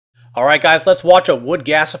Alright guys, let's watch a wood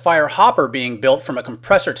gasifier hopper being built from a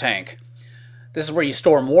compressor tank. This is where you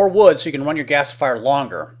store more wood so you can run your gasifier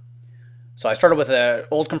longer. So I started with an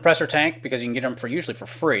old compressor tank because you can get them usually for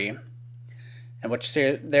free. And what you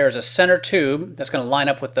see there is a center tube that's going to line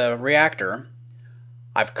up with the reactor.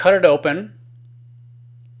 I've cut it open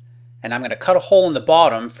and I'm going to cut a hole in the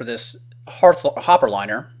bottom for this hopper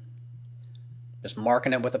liner. Just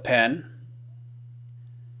marking it with a pen.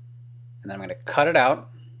 And then I'm going to cut it out.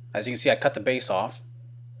 As you can see, I cut the base off.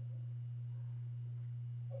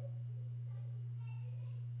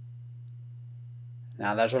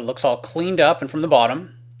 Now that's what it looks all cleaned up and from the bottom.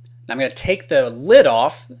 And I'm going to take the lid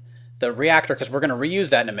off the reactor because we're going to reuse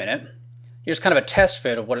that in a minute. Here's kind of a test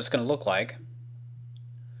fit of what it's going to look like.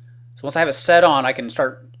 So once I have it set on, I can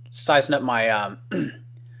start sizing up my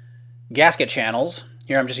gasket channels.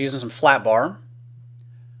 Here I'm just using some flat bar.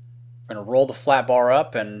 I'm going to roll the flat bar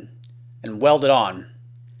up and weld it on.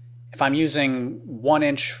 If I'm using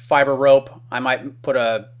 1-inch fiber rope, I might put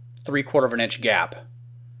a 3/4 of an inch gap.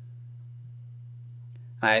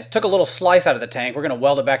 I took a little slice out of the tank. We're going to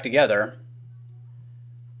weld it back together.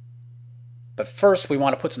 But first we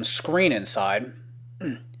want to put some screen inside.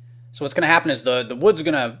 So what's going to happen is the wood's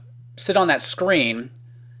going to sit on that screen.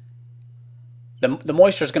 The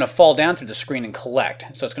moisture is going to fall down through the screen and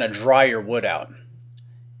collect. So it's going to dry your wood out.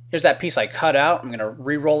 Here's that piece I cut out. I'm going to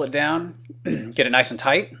re-roll it down, get it nice and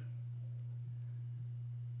tight.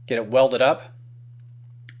 Get it welded up.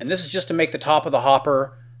 And this is just to make the top of the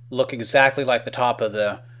hopper look exactly like the top of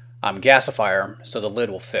the gasifier so the lid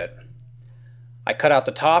will fit. I cut out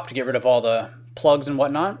the top to get rid of all the plugs and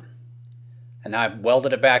whatnot. And now I've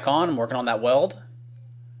welded it back on. I'm working on that weld.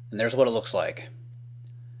 And there's what it looks like.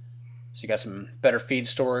 So you got some better feed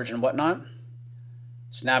storage and whatnot.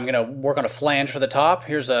 So now I'm going to work on a flange for the top.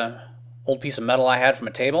 Here's an old piece of metal I had from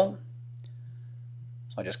a table.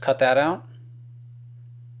 So I just cut that out.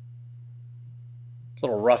 It's a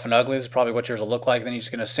little rough and ugly. This is probably what yours will look like. Then you're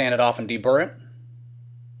just going to sand it off and deburr it.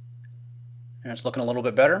 And it's looking a little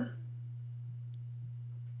bit better.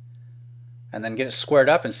 And then get it squared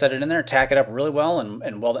up and set it in there, tack it up really well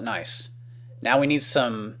and weld it nice. Now we need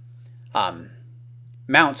some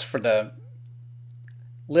mounts for the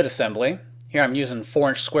lid assembly. Here I'm using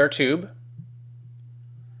 4-inch square tube.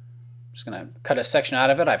 Just going to cut a section out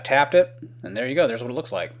of it. I've tapped it, and there you go. There's what it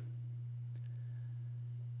looks like.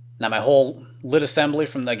 Now my whole lid assembly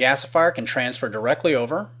from the gasifier can transfer directly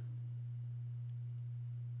over.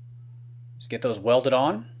 Just get those welded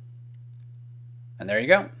on, and there you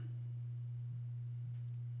go.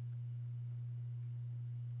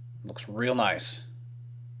 Looks real nice.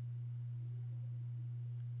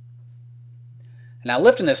 Now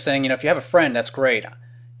lifting this thing, if you have a friend, that's great.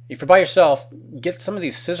 If you're by yourself, get some of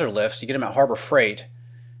these scissor lifts. You get them at Harbor Freight.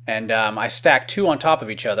 And I stack 2 on top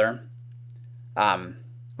of each other.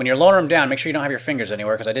 When you're lowering them down, make sure you don't have your fingers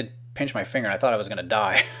anywhere, because I did pinch my finger and I thought I was going to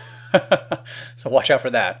die. So watch out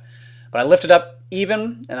for that. But I lift it up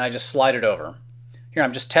even and I just slide it over. Here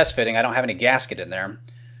I'm just test fitting. I don't have any gasket in there.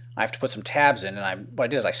 I have to put some tabs in, and what I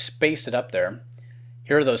did is I spaced it up there.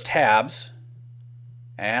 Here are those tabs,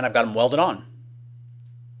 and I've got them welded on.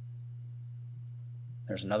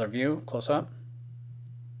 There's another view, close up.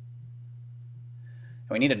 And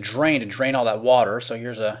we need a drain to drain all that water, so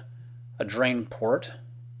here's a drain port.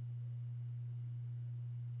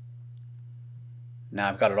 Now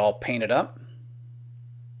I've got it all painted up.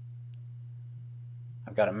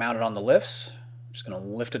 I've got it mounted on the lifts. I'm just going to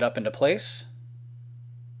lift it up into place.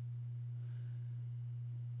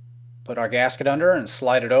 Put our gasket under and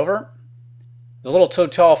slide it over. It's a little too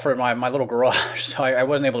tall for my little garage, so I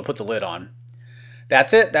wasn't able to put the lid on.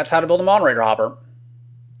 That's it. That's how to build a Monorator hopper.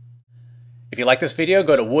 If you like this video,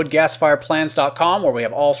 go to woodgasifierplans.com, where we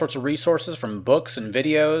have all sorts of resources from books and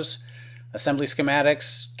videos, assembly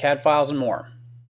schematics, CAD files, and more.